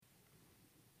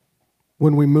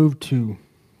When we moved to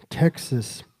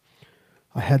Texas,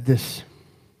 I had this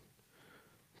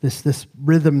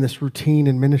rhythm, this routine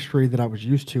in ministry that I was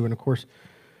used to, and of course,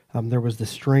 there was this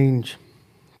strange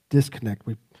disconnect.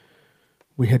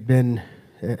 We had been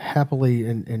happily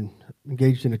and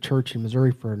engaged in a church in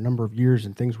Missouri for a number of years,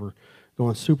 and things were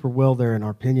going super well there, in our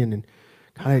opinion, and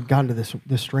kind of had gotten to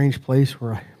this strange place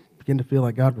where I began to feel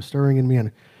like God was stirring in me, and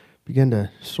I began to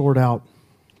sort out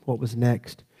what was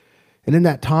next. And in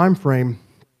that time frame,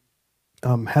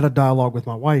 had a dialogue with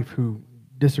my wife who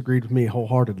disagreed with me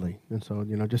wholeheartedly. And so,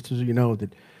 just as you know,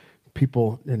 that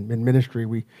people in ministry,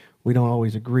 we don't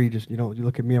always agree. Just, you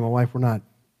look at me and my wife, we're not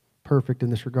perfect in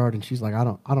this regard. And she's like, I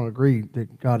don't agree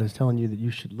that God is telling you that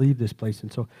you should leave this place.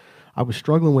 And so I was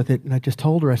struggling with it, and I just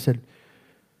told her, I said,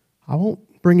 I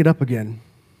won't bring it up again.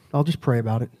 I'll just pray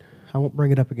about it. I won't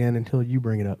bring it up again until you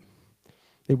bring it up.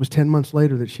 It was 10 months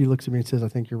later that she looks at me and says, I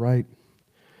think you're right.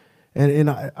 And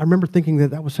I remember thinking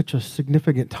that was such a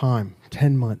significant time.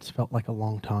 10 months felt like a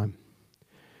long time.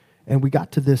 And we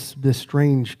got to this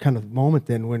strange kind of moment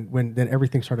then when then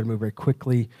everything started to move very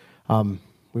quickly.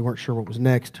 We weren't sure what was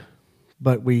next,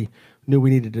 but we knew we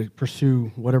needed to pursue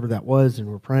whatever that was, and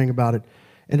we were praying about it.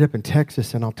 Ended up in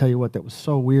Texas, and I'll tell you what, that was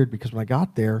so weird, because when I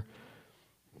got there,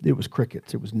 it was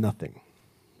crickets. It was nothing.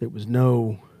 It was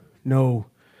no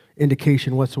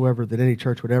indication whatsoever that any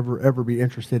church would ever be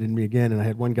interested in me again. And I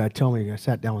had one guy tell me, I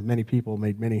sat down with many people,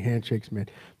 made many handshakes, made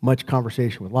much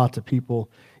conversation with lots of people,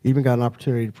 even got an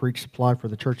opportunity to preach supply for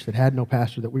the church that had no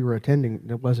pastor that we were attending,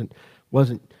 that wasn't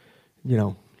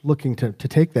looking to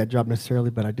take that job necessarily,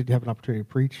 but I did have an opportunity to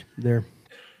preach there.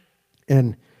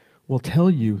 And will tell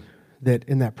you that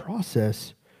in that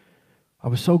process, I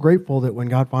was so grateful that when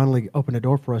God finally opened a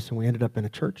door for us and we ended up in a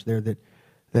church there,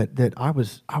 that I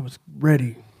was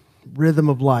ready. Rhythm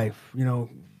of life,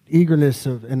 eagerness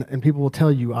of, and people will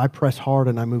tell you, I press hard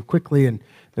and I move quickly, and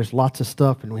there's lots of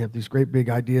stuff, and we have these great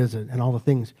big ideas and all the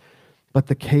things, but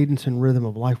the cadence and rhythm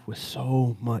of life was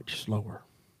so much slower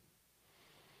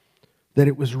that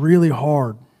it was really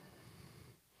hard,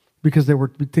 because there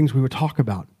were things we would talk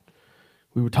about.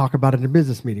 We would talk about it in a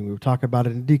business meeting. We would talk about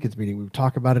it in a deacon's meeting. We would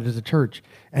talk about it as a church,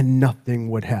 and nothing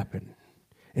would happen.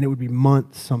 And it would be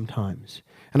months sometimes.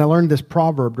 And I learned this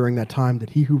proverb during that time,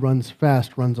 that he who runs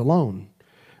fast runs alone.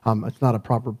 It's not a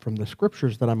proverb from the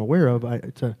scriptures that I'm aware of.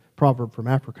 It's a proverb from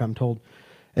Africa, I'm told.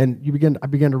 And I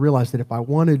began to realize that if I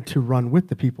wanted to run with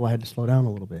the people, I had to slow down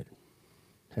a little bit.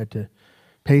 I had to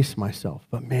pace myself.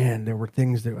 But man, there were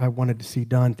things that I wanted to see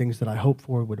done, things that I hoped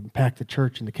for would impact the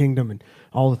church and the kingdom and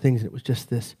all the things. It was just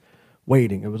this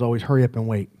waiting. It was always hurry up and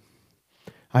wait.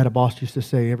 I had a boss who used to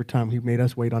say every time he made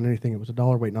us wait on anything, it was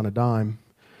 $1 waiting on a dime.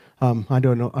 I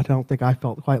don't think I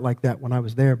felt quite like that when I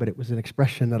was there, but it was an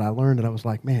expression that I learned, and I was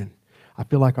like, man, I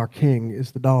feel like our king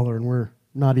is the dollar, and we're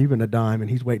not even a dime, and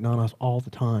he's waiting on us all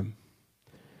the time.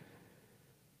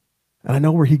 And I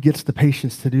know where he gets the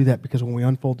patience to do that, because when we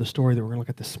unfold the story that we're going to look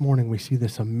at this morning, we see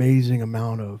this amazing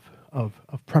amount of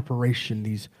preparation,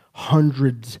 these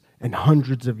hundreds and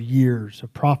hundreds of years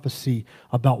of prophecy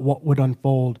about what would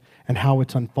unfold and how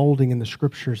it's unfolding in the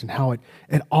scriptures, and how it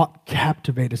ought to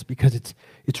captivate us, because it's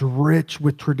rich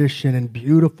with tradition and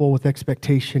beautiful with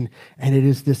expectation, and it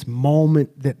is this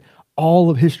moment that all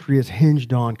of history is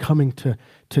hinged on coming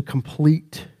to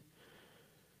complete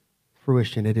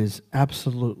fruition. It is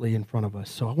absolutely in front of us.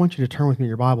 So I want you to turn with me in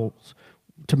your Bibles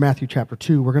to Matthew chapter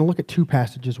 2. We're going to look at two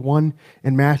passages, one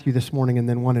in Matthew this morning and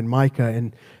then one in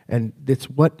Micah. And it's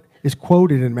what is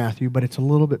quoted in Matthew, but it's a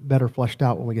little bit better fleshed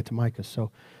out when we get to Micah.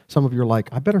 So some of you are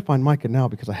like, I better find Micah now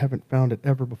because I haven't found it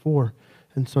ever before.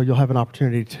 And so you'll have an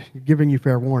opportunity to giving you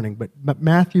fair warning. But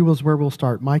Matthew is where we'll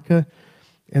start. Micah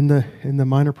and the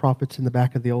minor prophets in the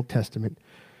back of the Old Testament.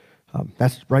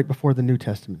 That's right before the New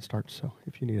Testament starts, so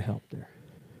if you need help there.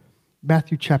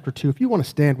 Matthew chapter 2. If you want to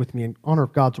stand with me in honor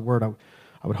of God's word,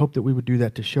 I would hope that we would do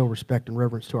that to show respect and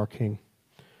reverence to our King.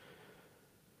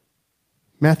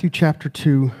 Matthew chapter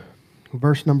 2,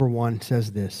 verse number 1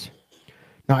 says this.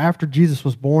 Now after Jesus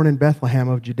was born in Bethlehem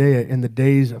of Judea in the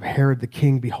days of Herod the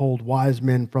king, behold, wise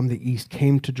men from the east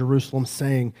came to Jerusalem,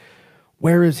 saying,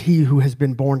 Where is he who has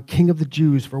been born King of the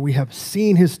Jews? For we have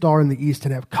seen his star in the east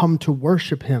and have come to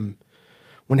worship him.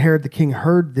 When Herod the king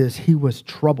heard this, he was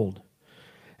troubled,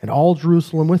 and all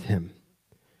Jerusalem with him.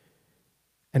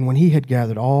 And when he had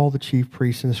gathered all the chief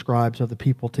priests and the scribes of the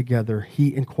people together,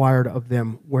 he inquired of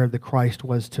them where the Christ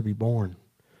was to be born.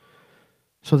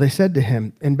 So they said to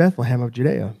him, In Bethlehem of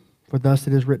Judea, for thus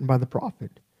it is written by the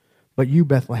prophet, But you,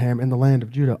 Bethlehem, in the land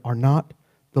of Judah, are not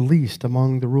the least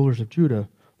among the rulers of Judah,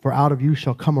 for out of you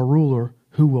shall come a ruler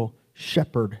who will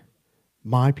shepherd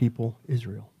my people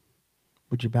Israel.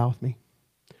 Would you bow with me?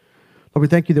 Lord, we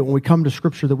thank you that when we come to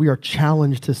Scripture that we are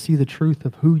challenged to see the truth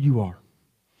of who you are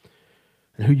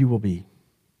and who you will be.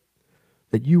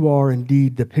 That you are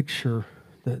indeed the picture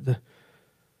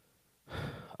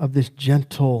of this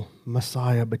gentle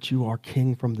Messiah, but you are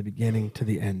King from the beginning to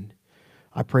the end.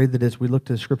 I pray that as we look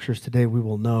to the Scriptures today, we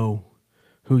will know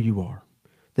who you are.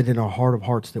 That in our heart of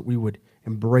hearts that we would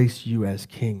embrace you as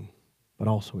King, but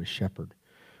also as Shepherd.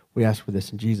 We ask for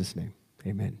this in Jesus' name.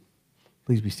 Amen.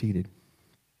 Please be seated.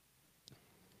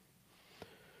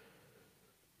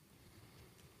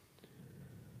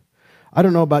 I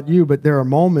don't know about you, but there are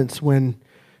moments when,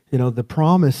 the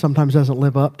promise sometimes doesn't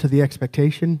live up to the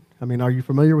expectation. I mean, are you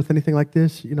familiar with anything like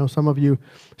this? Some of you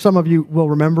will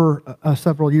remember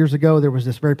several years ago there was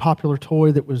this very popular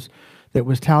toy that was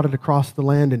touted across the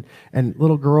land, and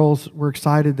little girls were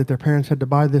excited that their parents had to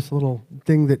buy this little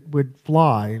thing that would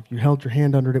fly. If you held your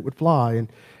hand under it, it would fly. And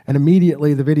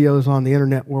immediately the videos on the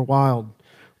internet were wild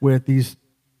with these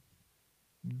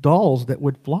dolls that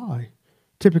would fly,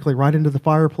 typically right into the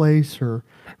fireplace or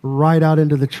right out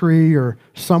into the tree or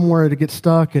somewhere to get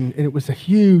stuck. And it was a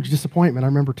huge disappointment. I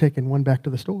remember taking one back to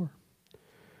the store.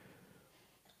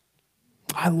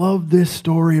 I love this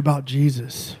story about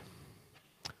Jesus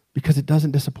because it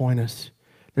doesn't disappoint us.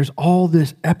 There's all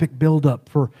this epic buildup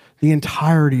for the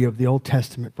entirety of the Old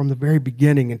Testament, from the very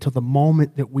beginning until the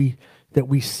moment that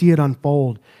we see it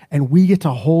unfold, and we get to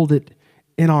hold it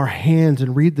in our hands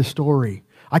and read the story.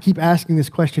 I keep asking this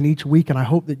question each week, and I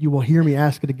hope that you will hear me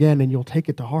ask it again and you'll take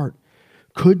it to heart.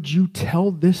 Could you tell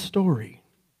this story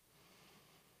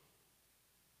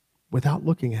without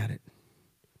looking at it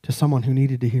to someone who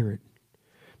needed to hear it?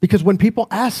 Because when people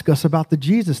ask us about the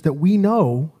Jesus that we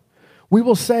know, we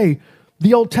will say,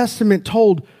 the Old Testament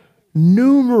told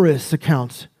numerous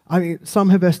accounts. I mean, some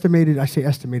have estimated,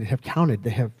 have counted.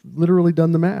 They have literally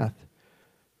done the math.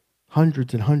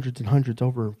 Hundreds and hundreds and hundreds,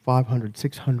 over 500,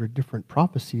 600 different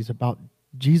prophecies about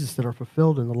Jesus that are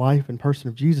fulfilled in the life and person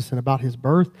of Jesus, and about his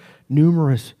birth.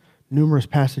 Numerous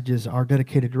passages are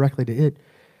dedicated directly to it.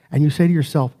 And you say to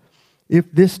yourself, if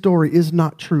this story is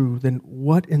not true, then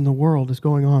what in the world is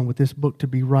going on with this book to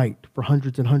be right for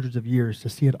hundreds and hundreds of years to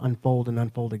see it unfold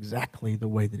exactly the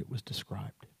way that it was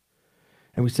described?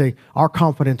 And we say our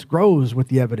confidence grows with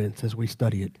the evidence as we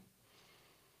study it.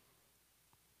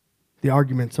 The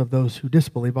arguments of those who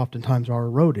disbelieve oftentimes are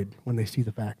eroded when they see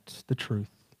the facts, the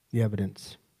truth, the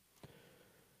evidence.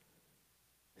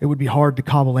 It would be hard to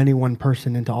cobble any one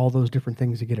person into all those different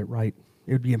things to get it right.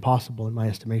 It would be impossible in my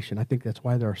estimation. I think that's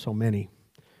why there are so many.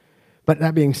 But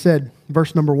that being said,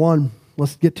 verse number 1,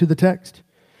 let's get to the text.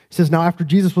 It says, "Now after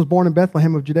Jesus was born in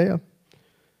Bethlehem of Judea,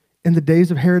 in the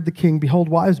days of Herod the king, behold,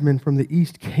 wise men from the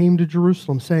east came to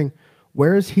Jerusalem, saying,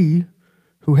 'Where is he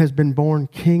who has been born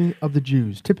King of the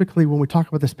Jews?'" Typically, when we talk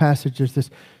about this passage, there's this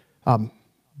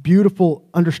beautiful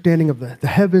understanding of the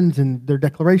heavens and their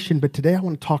declaration. But today I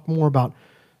want to talk more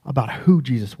about who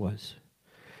Jesus was.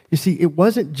 You see, it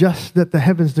wasn't just that the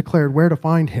heavens declared where to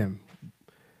find him.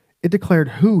 It declared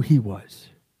who he was.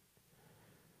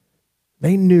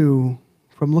 They knew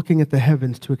from looking at the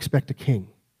heavens to expect a king.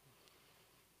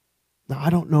 Now, I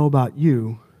don't know about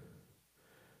you,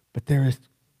 but there is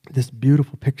this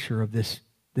beautiful picture of this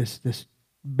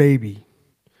baby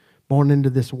born into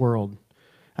this world.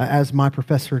 As my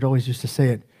professor had always used to say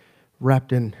it,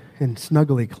 wrapped in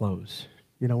snuggly clothes.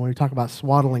 When we talk about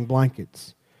swaddling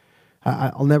blankets.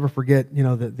 I'll never forget,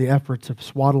 the efforts of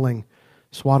swaddling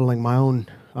my own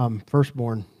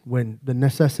firstborn when the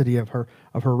necessity of her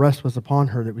rest was upon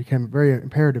her. That became very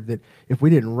imperative that if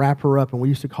we didn't wrap her up, and we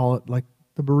used to call it like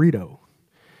the burrito,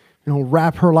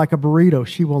 wrap her like a burrito,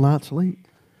 she will not sleep.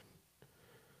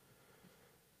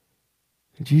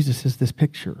 And Jesus is this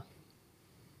picture,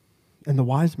 and the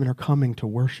wise men are coming to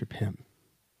worship him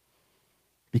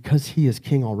because he is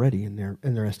king already in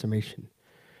their estimation.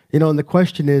 And the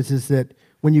question is that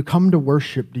when you come to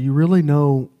worship, do you really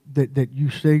know that you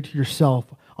say to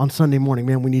yourself on Sunday morning,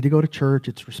 man, we need to go to church.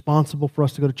 It's responsible for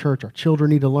us to go to church. Our children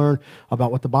need to learn about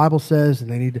what the Bible says,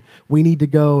 and we need to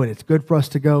go, and it's good for us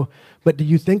to go. But do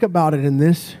you think about it in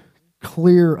this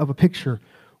clear of a picture?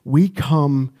 We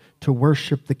come to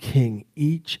worship the King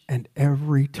each and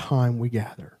every time we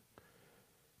gather.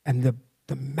 And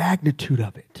the magnitude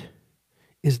of it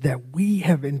is that we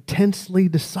have intensely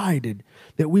decided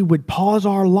that we would pause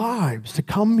our lives to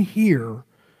come here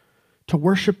to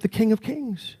worship the King of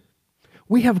Kings.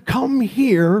 We have come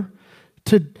here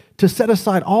to set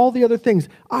aside all the other things.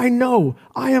 I know,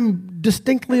 I am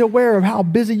distinctly aware of how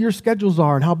busy your schedules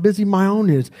are and how busy my own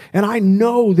is. And I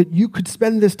know that you could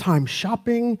spend this time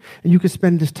shopping, and you could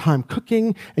spend this time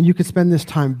cooking, and you could spend this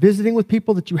time visiting with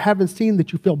people that you haven't seen,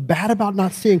 that you feel bad about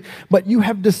not seeing. But you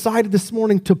have decided this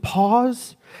morning to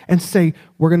pause and say,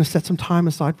 we're going to set some time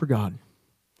aside for God.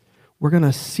 We're going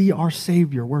to see our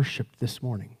Savior worshiped this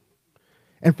morning.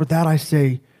 And for that I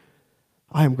say,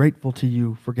 I am grateful to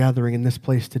you for gathering in this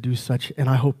place to do such, and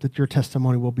I hope that your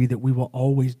testimony will be that we will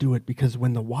always do it, because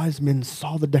when the wise men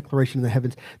saw the declaration in the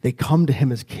heavens, they come to him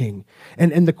as king.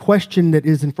 And the question that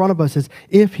is in front of us is,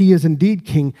 if he is indeed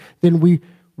king, then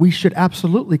we should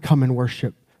absolutely come and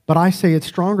worship. But I say it's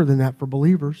stronger than that for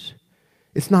believers.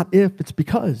 It's not if, it's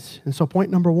because. And so point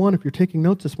number one, if you're taking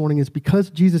notes this morning, is because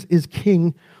Jesus is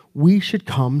king, we should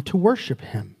come to worship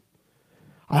him.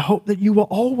 I hope that you will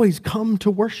always come to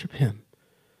worship him,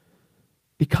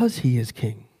 because he is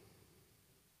king.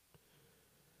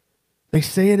 They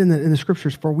say it in the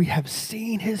scriptures, for we have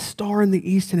seen his star in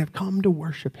the east and have come to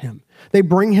worship him. They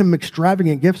bring him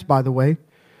extravagant gifts, by the way.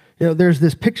 You know, there's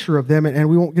this picture of them, and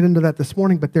we won't get into that this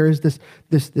morning, but there is this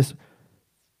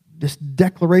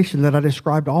declaration that I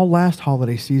described all last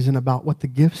holiday season about what the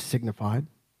gifts signified.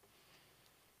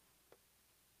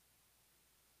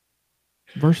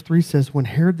 Verse 3 says, when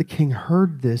Herod the king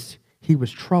heard this, he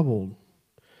was troubled.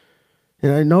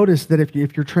 And I noticed that if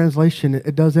your translation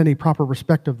it does any proper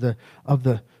respect of the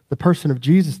person of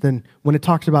Jesus, then when it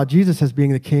talks about Jesus as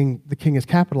being the king is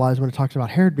capitalized. When it talks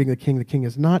about Herod being the king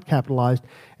is not capitalized.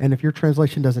 And if your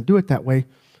translation doesn't do it that way,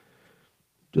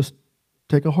 just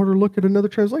take a harder look at another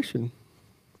translation.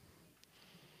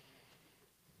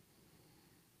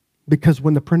 Because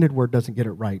when the printed word doesn't get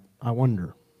it right, I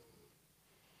wonder.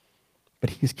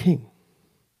 But he's king.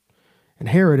 And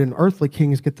Herod and earthly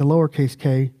kings get the lowercase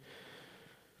k.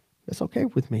 That's okay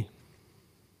with me.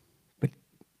 But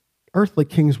earthly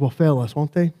kings will fail us,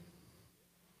 won't they?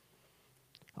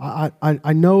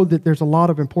 I know that there's a lot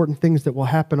of important things that will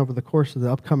happen over the course of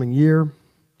the upcoming year.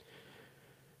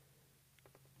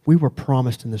 We were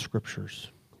promised in the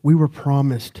scriptures. We were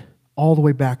promised all the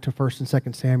way back to 1 and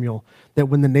 2 Samuel that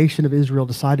when the nation of Israel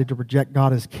decided to reject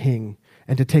God as king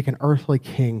and to take an earthly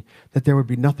king, that there would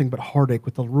be nothing but heartache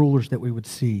with the rulers that we would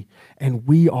see. And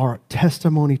we are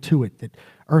testimony to it, that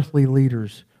earthly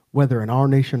leaders, whether in our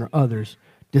nation or others,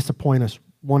 disappoint us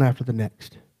one after the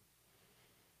next.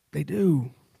 They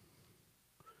do.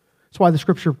 That's why the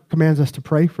scripture commands us to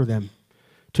pray for them,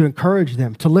 to encourage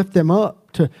them, to lift them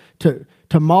up,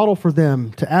 to model for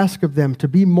them, to ask of them, to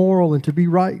be moral and to be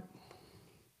right.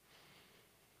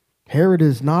 Herod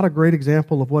is not a great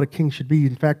example of what a king should be.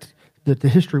 In fact, the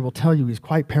history will tell you he's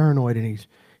quite paranoid and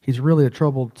he's really a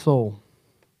troubled soul.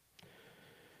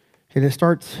 And it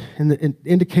starts in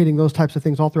indicating those types of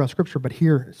things all throughout Scripture, but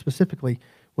here specifically,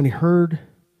 when he heard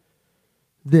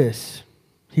this,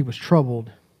 he was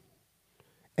troubled,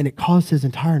 and it caused his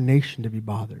entire nation to be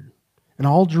bothered, and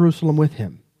all Jerusalem with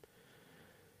him.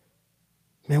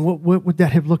 Man, what would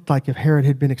that have looked like if Herod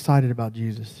had been excited about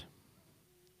Jesus?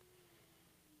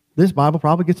 This Bible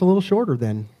probably gets a little shorter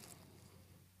then.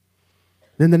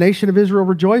 Then the nation of Israel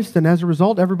rejoiced, and as a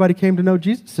result, everybody came to know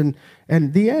Jesus,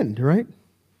 and the end, right?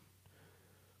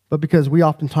 But because we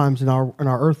oftentimes in our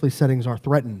earthly settings are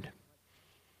threatened,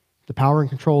 the power and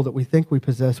control that we think we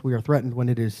possess, we are threatened when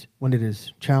it is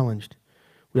challenged.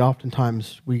 We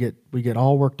get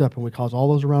all worked up, and we cause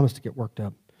all those around us to get worked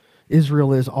up.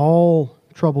 Israel is all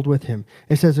troubled with him.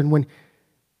 It says, and when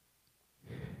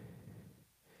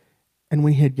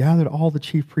he had gathered all the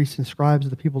chief priests and scribes of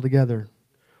the people together,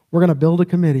 we're going to build a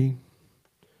committee.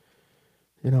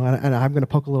 You know, and I'm going to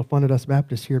poke a little fun at us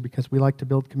Baptists here because we like to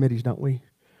build committees, don't we?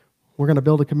 We're going to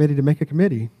build a committee to make a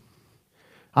committee.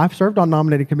 I've served on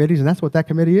nominating committees, and that's what that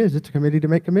committee is. It's a committee to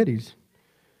make committees.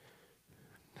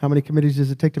 How many committees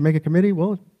does it take to make a committee?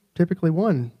 Well, typically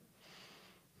one.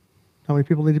 How many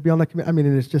people need to be on that committee? I mean,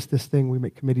 and it's just this thing. We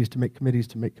make committees to make committees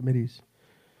to make committees.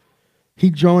 He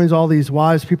joins all these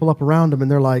wise people up around him, and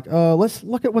they're like, let's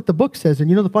look at what the book says. And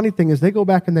you know, the funny thing is they go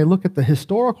back and they look at the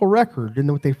historical record,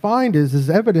 and what they find is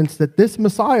evidence that this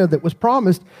Messiah that was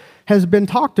promised has been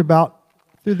talked about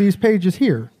through these pages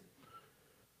here.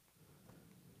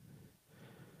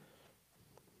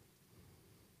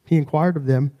 He inquired of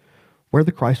them where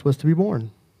the Christ was to be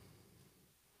born.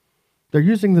 They're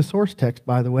using the source text,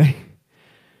 by the way,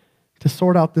 to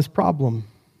sort out this problem.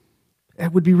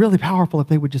 It would be really powerful if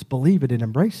they would just believe it and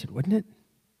embrace it, wouldn't it?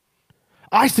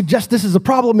 I suggest this is a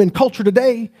problem in culture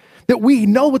today, that we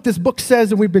know what this book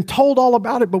says and we've been told all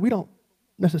about it, but we don't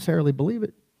necessarily believe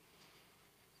it.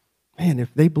 Man,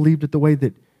 if they believed it the way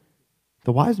that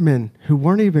The wise men who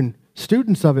weren't even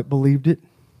students of it believed it.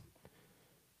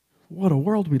 What a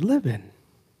world we live in.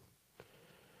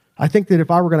 I think that if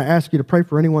I were going to ask you to pray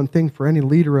for any one thing for any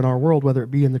leader in our world, whether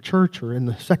it be in the church or in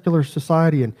the secular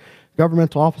society and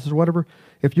governmental offices or whatever,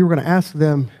 if you were going to ask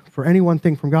them for any one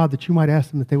thing from God, that you might ask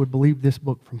them that they would believe this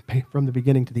book from the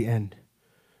beginning to the end,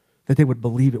 that they would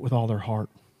believe it with all their heart.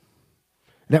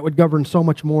 That would govern so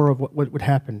much more of what would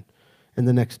happen in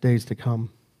the next days to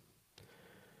come.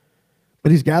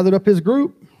 But he's gathered up his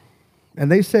group,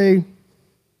 and they say,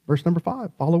 verse number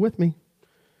 5, follow with me.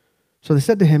 So they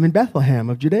said to him, in Bethlehem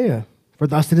of Judea, for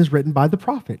thus it is written by the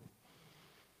prophet.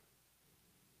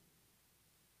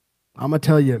 I'm going to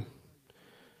tell you,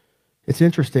 it's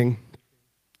interesting.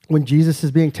 When Jesus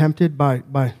is being tempted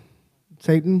by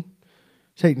Satan,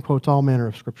 Satan quotes all manner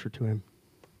of scripture to him.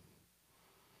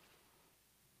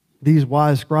 These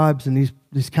wise scribes and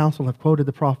these council have quoted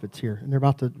the prophets here, and they're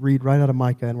about to read right out of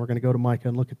Micah, and we're going to go to Micah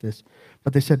and look at this.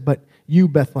 But they said, but you,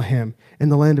 Bethlehem, in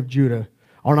the land of Judah,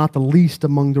 are not the least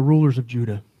among the rulers of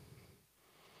Judah.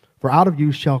 For out of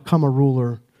you shall come a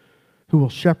ruler who will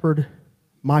shepherd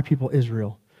my people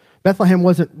Israel. Bethlehem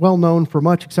wasn't well known for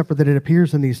much except for that it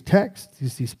appears in these texts,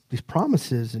 these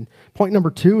promises. And point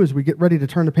number 2, as we get ready to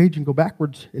turn the page and go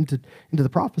backwards into the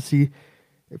prophecy,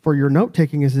 for your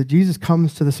note-taking, is that Jesus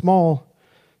comes to the small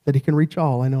that he can reach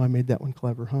all. I know I made that one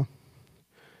clever, huh?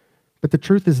 But the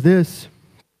truth is this: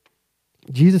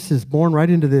 Jesus is born right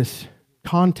into this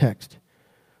context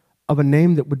of a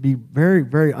name that would be very,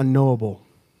 very unknowable.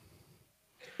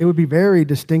 It would be very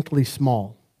distinctly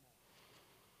small.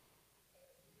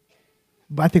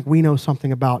 But I think we know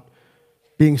something about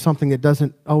being something that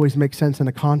doesn't always make sense in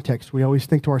a context. We always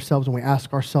think to ourselves and we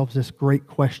ask ourselves this great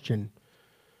question.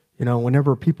 You know,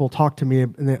 whenever people talk to me,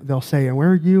 and they'll say, and where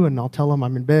are you? And I'll tell them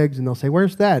I'm in Beggs, and they'll say,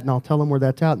 where's that? And I'll tell them where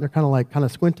that's at, and they're kind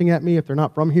of squinting at me if they're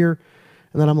not from here.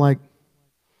 And then I'm like,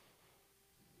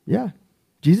 yeah,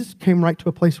 Jesus came right to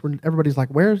a place where everybody's like,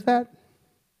 where's that?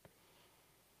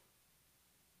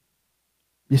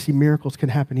 You see, miracles can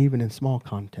happen even in small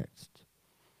contexts,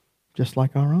 just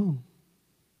like our own.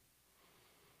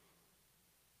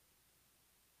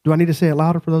 Do I need to say it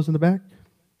louder for those in the back?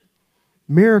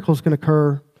 Miracles can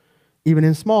occur even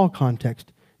in small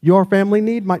context. Your family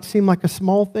need might seem like a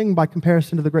small thing by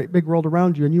comparison to the great big world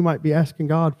around you, and you might be asking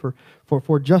God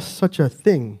for just such a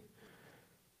thing.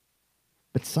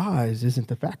 But size isn't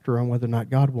the factor on whether or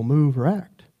not God will move or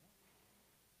act.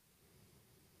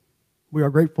 We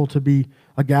are grateful to be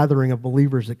a gathering of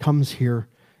believers that comes here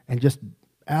and just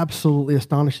absolutely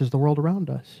astonishes the world around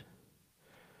us.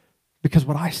 Because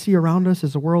what I see around us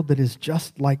is a world that is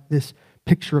just like this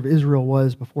picture of Israel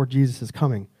was before Jesus is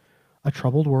coming. A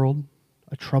troubled world,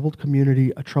 a troubled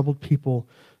community, a troubled people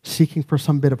seeking for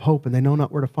some bit of hope, and they know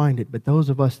not where to find it. But those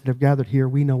of us that have gathered here,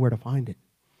 we know where to find it.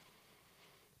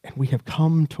 And we have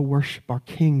come to worship our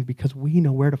King because we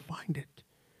know where to find it.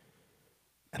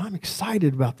 And I'm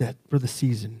excited about that for the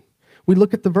season. We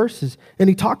look at the verses, and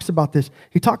he talks about this.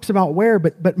 He talks about where,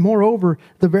 but moreover,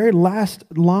 the very last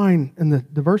line in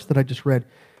the verse that I just read,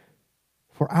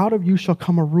 for out of you shall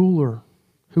come a ruler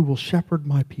who will shepherd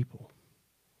my people.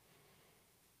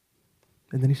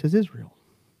 And then he says Israel.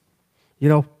 You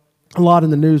know, a lot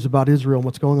in the news about Israel and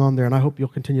what's going on there, and I hope you'll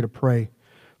continue to pray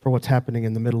for what's happening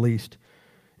in the Middle East.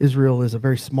 Israel is a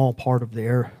very small part of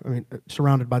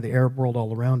surrounded by the Arab world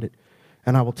all around it.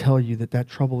 And I will tell you that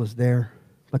trouble is there,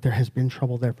 but there has been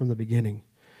trouble there from the beginning.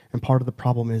 And part of the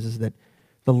problem is that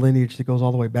the lineage that goes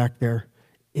all the way back there,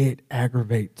 it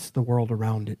aggravates the world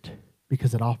around it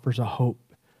because it offers a hope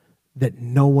that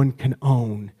no one can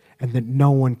own and that no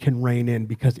one can reign in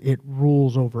because it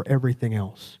rules over everything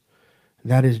else.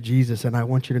 And that is Jesus, and I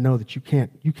want you to know that you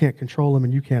can't control him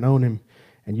and you can't own him,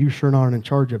 and you sure aren't in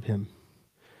charge of him.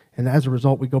 And as a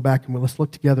result, we go back and let's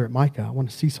look together at Micah. I want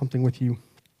to see something with you.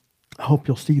 I hope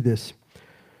you'll see this.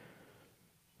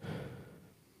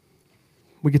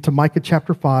 We get to Micah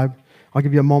chapter 5. I'll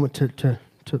give you a moment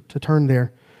to turn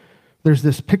there. There's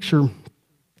this picture,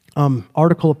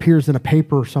 article appears in a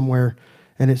paper somewhere,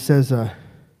 and it says,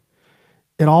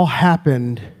 it all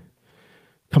happened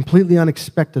completely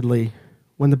unexpectedly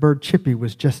when the bird Chippy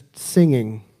was just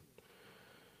singing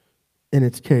in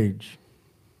its cage.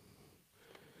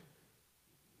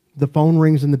 The phone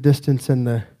rings in the distance, and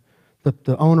the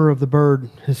owner of the bird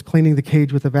is cleaning the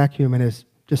cage with a vacuum and has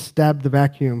just stabbed the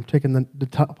vacuum, taken the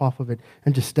top off of it,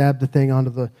 and just stabbed the thing onto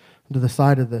the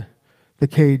side of the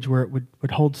cage where it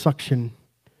would hold suction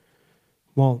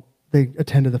while they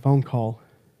attend to the phone call.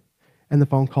 And the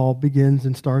phone call begins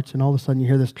and starts, and all of a sudden you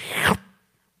hear this.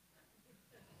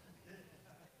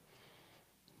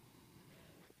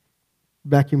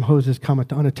 vacuum hoses come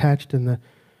unattached and the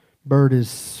bird is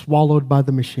swallowed by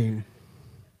the machine.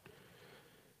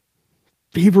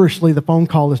 Feverishly, the phone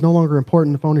call is no longer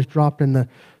important. The phone is dropped and the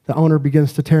owner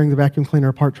begins to tearing the vacuum cleaner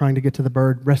apart, trying to get to the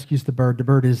bird, rescues the bird. The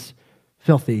bird is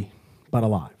filthy but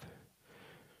alive.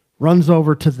 Runs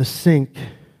over to the sink,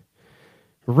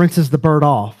 rinses the bird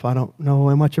off. I don't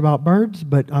know much about birds,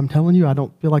 but I'm telling you, I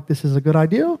don't feel like this is a good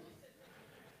idea.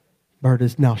 Bird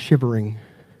is now shivering,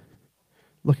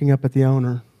 looking up at the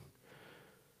owner,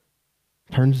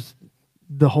 turns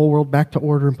the whole world back to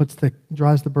order and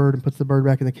dries the bird and puts the bird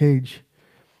back in the cage.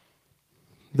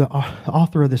 The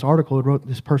author of this article who wrote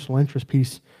this personal interest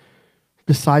piece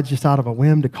decides just out of a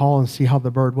whim to call and see how the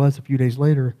bird was a few days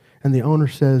later, and the owner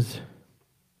says,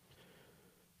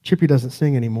 Chippy doesn't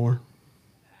sing anymore.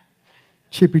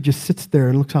 Chippy just sits there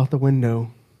and looks out the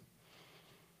window.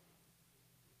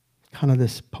 Kind of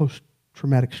this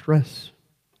post-traumatic stress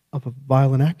of a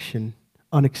violent action,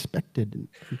 unexpected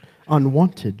and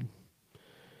unwanted.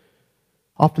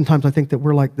 Oftentimes I think that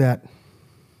we're like that.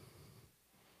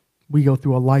 We go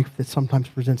through a life that sometimes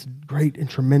presents great and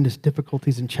tremendous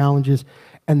difficulties and challenges,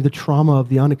 and the trauma of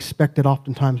the unexpected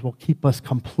oftentimes will keep us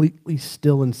completely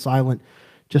still and silent,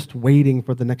 just waiting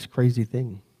for the next crazy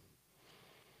thing.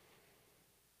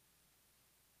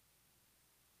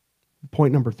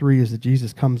 Point number 3 is that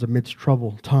Jesus comes amidst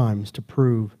troubled times to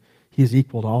prove he is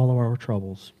equal to all of our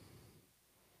troubles.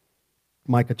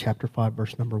 Micah chapter 5,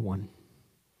 verse number 1.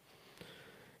 It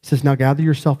says, "Now gather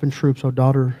yourself in troops, O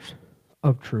daughters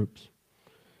of troops.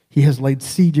 He has laid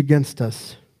siege against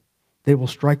us. They will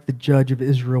strike the judge of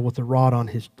Israel with a rod on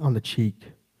the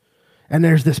cheek." And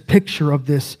there's this picture of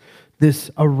this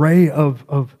array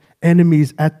of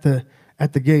enemies at the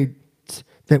gates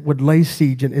that would lay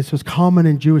siege. And this was common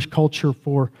in Jewish culture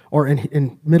or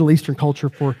in Middle Eastern culture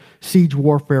for siege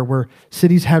warfare, where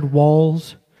cities had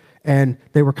walls and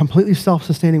they were completely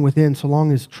self-sustaining within so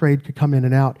long as trade could come in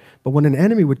and out. But when an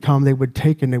enemy would come, they would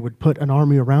put an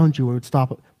army around you and would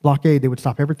stop blockade. They would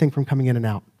stop everything from coming in and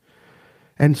out.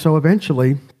 And so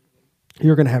eventually,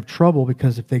 you're going to have trouble,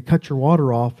 because if they cut your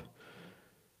water off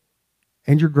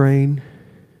and your grain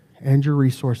and your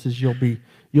resources, you'll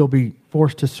be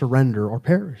forced to surrender or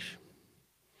perish.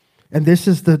 And this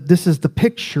is the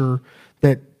picture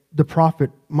that the prophet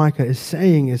Micah is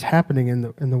saying is happening in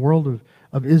the world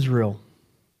of Israel.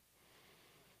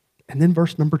 And then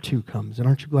verse number 2 comes. And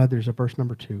aren't you glad there's a verse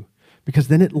number 2? Because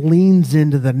then it leans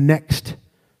into the next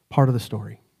part of the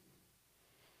story.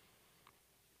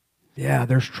 Yeah,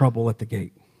 there's trouble at the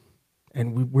gate.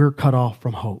 And we're cut off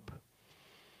from hope.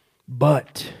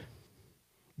 But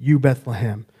you,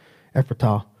 Bethlehem,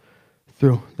 Ephratah,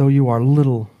 though you are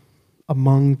little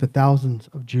among the thousands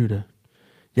of Judah,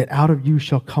 yet out of you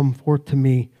shall come forth to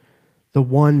me the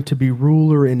one to be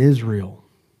ruler in Israel,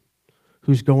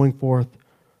 whose going forth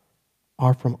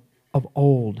are from of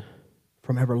old,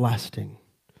 from everlasting.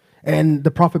 And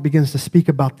the prophet begins to speak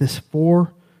about this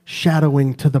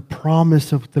foreshadowing to the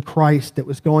promise of the Christ that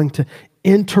was going to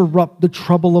interrupt the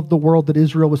trouble of the world that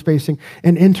Israel was facing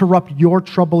and interrupt your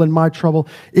trouble and my trouble.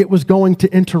 It was going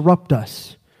to interrupt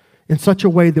us in such a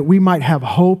way that we might have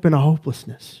hope in a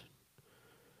hopelessness.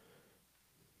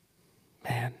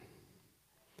 Man,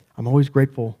 I'm always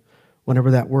grateful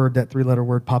whenever that 3-letter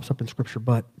word pops up in Scripture,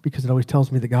 but, because it always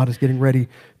tells me that God is getting ready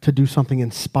to do something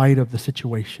in spite of the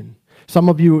situation. Some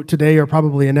of you today are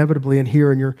probably inevitably in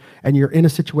here, and you're in a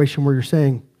situation where you're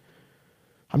saying,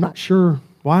 I'm not sure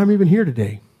why I'm even here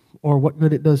today or what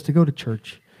good it does to go to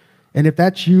church. And if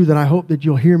that's you, then I hope that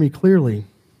you'll hear me clearly,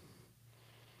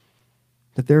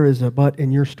 that there is a but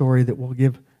in your story that will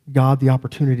give God the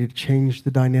opportunity to change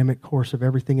the dynamic course of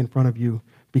everything in front of you,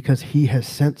 because He has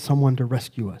sent someone to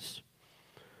rescue us.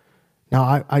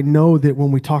 Now, I know that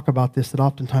when we talk about this, that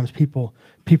oftentimes people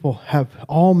have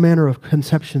all manner of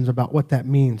conceptions about what that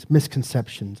means,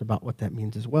 misconceptions about what that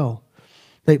means as well.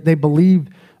 They believe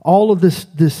all of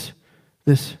this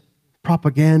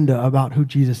propaganda about who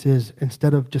Jesus is,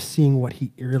 instead of just seeing what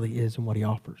He really is and what He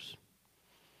offers.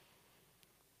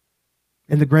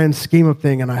 In the grand scheme of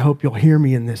things, and I hope you'll hear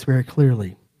me in this very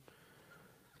clearly,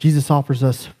 Jesus offers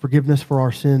us forgiveness for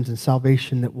our sins and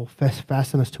salvation that will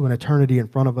fasten us to an eternity in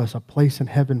front of us, a place in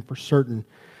heaven for certain.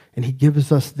 And He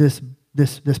gives us this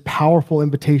powerful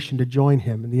invitation to join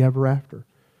Him in the ever after.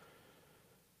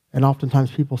 And oftentimes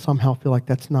people somehow feel like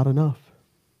that's not enough.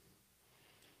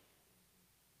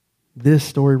 This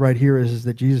story right here is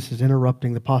that Jesus is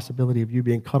interrupting the possibility of you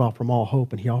being cut off from all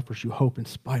hope, and He offers you hope in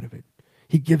spite of it.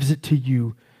 He gives it to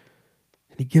you,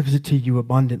 and He gives it to you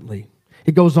abundantly.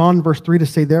 It goes on, verse 3, to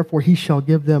say, therefore He shall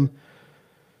give them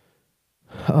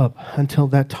up until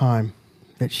that time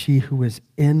that she who is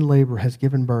in labor has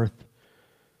given birth,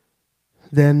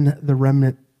 then the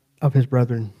remnant of his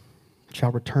brethren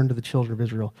shall return to the children of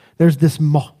Israel. There's this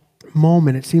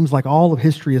moment, it seems like all of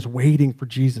history is waiting for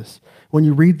Jesus. When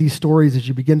you read these stories, as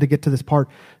you begin to get to this part,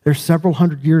 there's several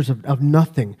hundred years of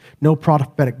nothing, no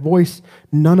prophetic voice,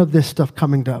 none of this stuff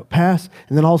coming to pass,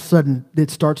 and then all of a sudden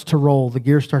it starts to roll, the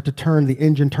gears start to turn, the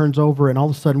engine turns over, and all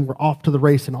of a sudden we're off to the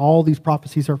race, and all these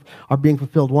prophecies are being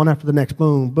fulfilled, one after the next,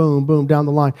 boom, boom, boom, down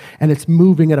the line, and it's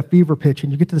moving at a fever pitch,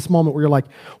 and you get to this moment where you're like,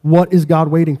 what is God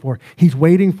waiting for? He's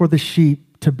waiting for the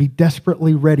sheep to be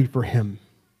desperately ready for him.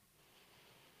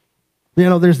 You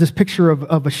know, there's this picture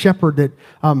of a shepherd that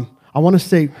I want to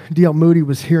say D.L. Moody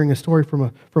was hearing a story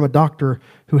from a doctor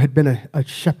who had been a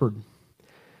shepherd.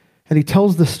 And he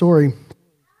tells the story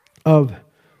of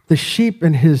the sheep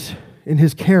in his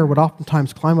care would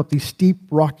oftentimes climb up these steep,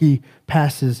 rocky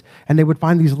passes, and they would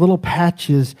find these little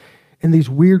patches in these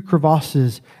weird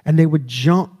crevasses, and they would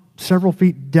jump several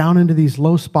feet down into these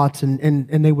low spots,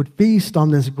 and they would feast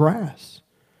on this grass.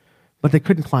 But they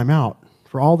couldn't climb out.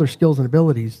 For all their skills and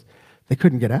abilities, they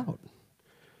couldn't get out.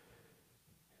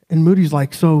 And Moody's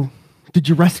like, so did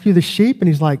you rescue the sheep? And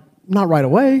he's like, not right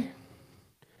away.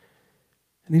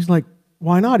 And he's like,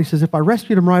 why not? He says, if I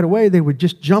rescued them right away, they would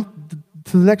just jump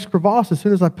to the next crevasse as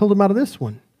soon as I pulled them out of this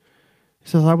one. He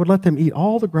says, I would let them eat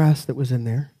all the grass that was in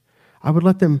there. I would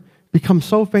let them become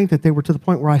so faint that they were to the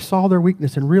point where I saw their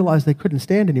weakness and realized they couldn't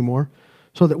stand anymore,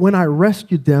 so that when I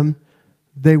rescued them,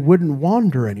 they wouldn't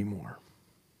wander anymore.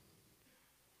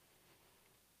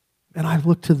 And I've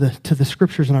looked to the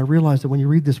scriptures, and I realized that when you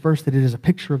read this verse, that it is a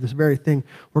picture of this very thing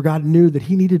where God knew that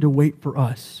he needed to wait for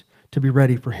us to be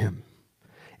ready for him.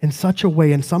 In such a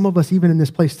way, and some of us, even in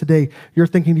this place today, you're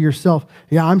thinking to yourself,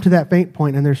 yeah, I'm to that faint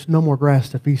point, and there's no more grass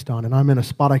to feast on, and I'm in a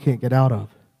spot I can't get out of.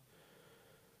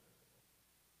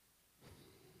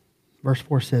 Verse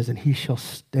 4 says, and he shall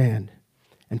stand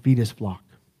and feed his flock.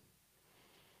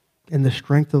 In the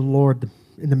strength of the Lord,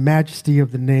 in the majesty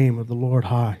of the name of the Lord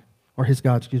high, or his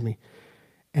God,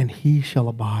 and he shall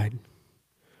abide.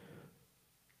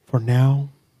 For now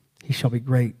he shall be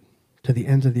great to the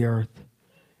ends of the earth,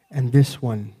 and this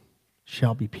one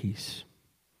shall be peace.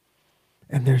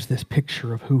 And there's this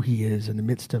picture of who he is in the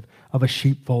midst of a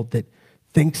sheepfold that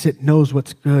thinks it knows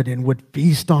what's good and would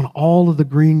feast on all of the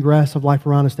green grass of life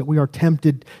around us that we are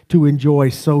tempted to enjoy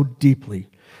so deeply.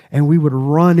 And we would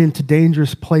run into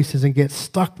dangerous places and get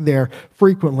stuck there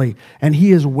frequently. And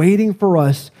he is waiting for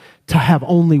us to have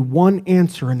only one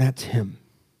answer, and that's him.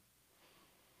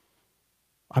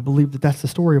 I believe that that's the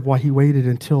story of why he waited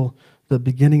until the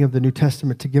beginning of the New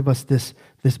Testament to give us this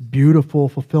beautiful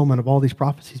fulfillment of all these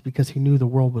prophecies, because he knew the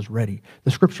world was ready.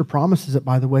 The scripture promises it,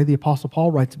 by the way. The Apostle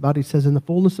Paul writes about it. He says, in the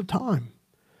fullness of time.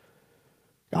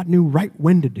 God knew right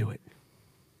when to do it.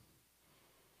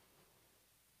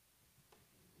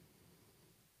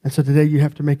 And so today you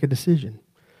have to make a decision.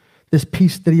 This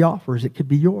peace that he offers, it could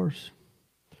be yours.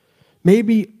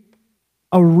 Maybe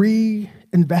a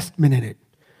reinvestment in it.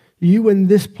 You in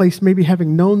this place, maybe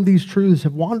having known these truths,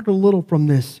 have wandered a little from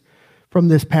this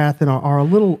path and are a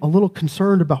little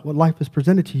concerned about what life has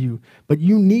presented to you. But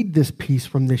you need this peace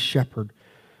from this shepherd.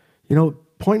 You know,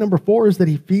 point number 4 is that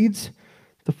he feeds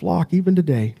the flock even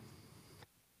today.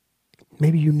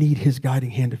 Maybe you need his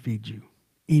guiding hand to feed you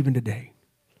even today.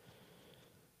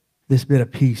 This bit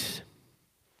of peace,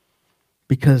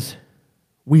 because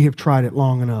we have tried it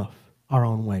long enough our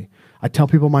own way. I tell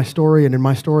people my story, and in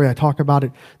my story I talk about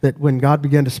it, that when God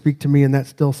began to speak to me in that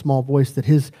still small voice, that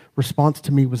his response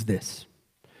to me was this: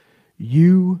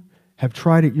 you have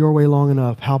tried it your way long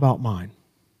enough, how about mine?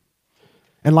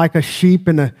 And like a sheep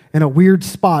in a weird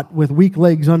spot with weak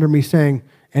legs under me saying,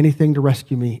 anything to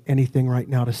rescue me, anything right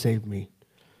now to save me.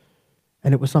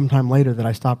 And it was sometime later that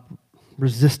I stopped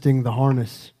resisting the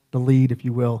harness, the lead, if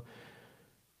you will,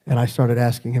 and I started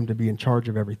asking him to be in charge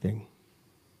of everything.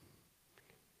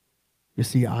 You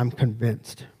see, I'm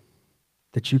convinced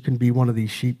that you can be one of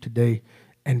these sheep today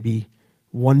and be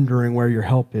wondering where your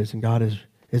help is, and God is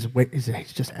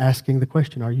just asking the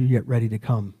question, are you yet ready to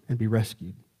come and be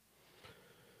rescued?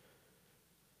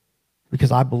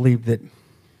 Because I believe that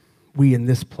we in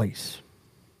this place,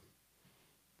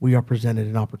 we are presented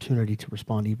an opportunity to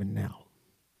respond even now.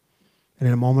 And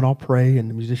in a moment I'll pray, and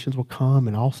the musicians will come,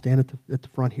 and I'll stand at the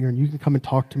front here, and you can come and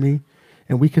talk to me,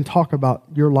 and we can talk about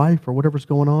your life or whatever's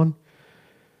going on.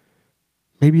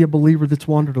 Maybe a believer that's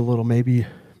wandered a little. Maybe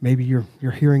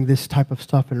you're hearing this type of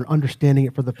stuff and understanding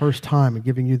it for the first time, and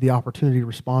giving you the opportunity to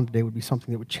respond today would be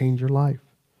something that would change your life.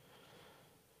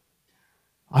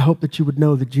 I hope that you would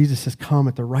know that Jesus has come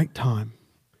at the right time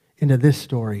into this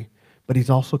story, but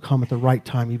he's also come at the right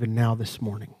time even now this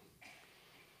morning.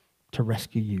 to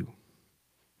rescue you.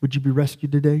 Would you be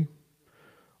rescued today?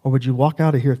 Or would you walk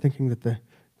out of here thinking that the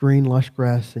green, lush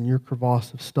grass and your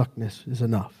crevasse of stuckness is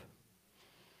enough?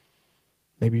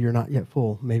 Maybe you're not yet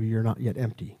full. Maybe you're not yet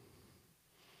empty.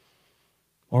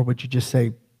 Or would you just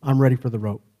say, I'm ready for the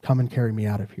rope. Come and carry me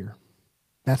out of here.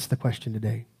 That's the question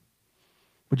today.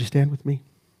 Would you stand with me?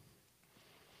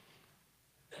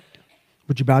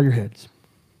 Would you bow your heads?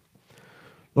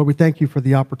 Lord, we thank you for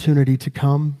the opportunity to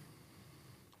come.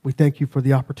 We thank you for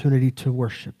the opportunity to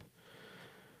worship.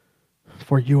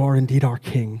 For you are indeed our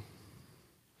King,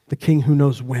 the King who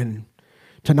knows when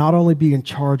to not only be in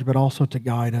charge, but also to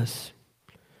guide us.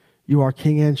 You are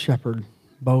King and Shepherd,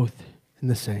 both in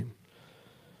the same.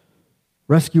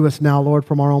 Rescue us now, Lord,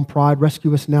 from our own pride.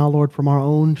 Rescue us now, Lord, from our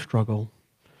own struggle.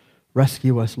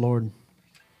 Rescue us, Lord,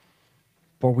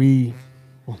 for we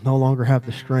will no longer have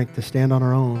the strength to stand on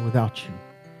our own without you.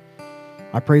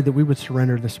 I pray that we would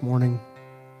surrender this morning.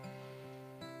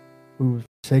 We would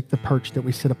forsake the perch that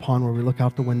we sit upon where we look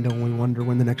out the window and we wonder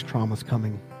when the next trauma is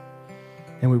coming.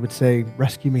 And we would say,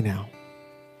 rescue me now.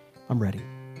 I'm ready.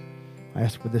 I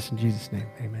ask for this in Jesus' name.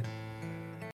 Amen.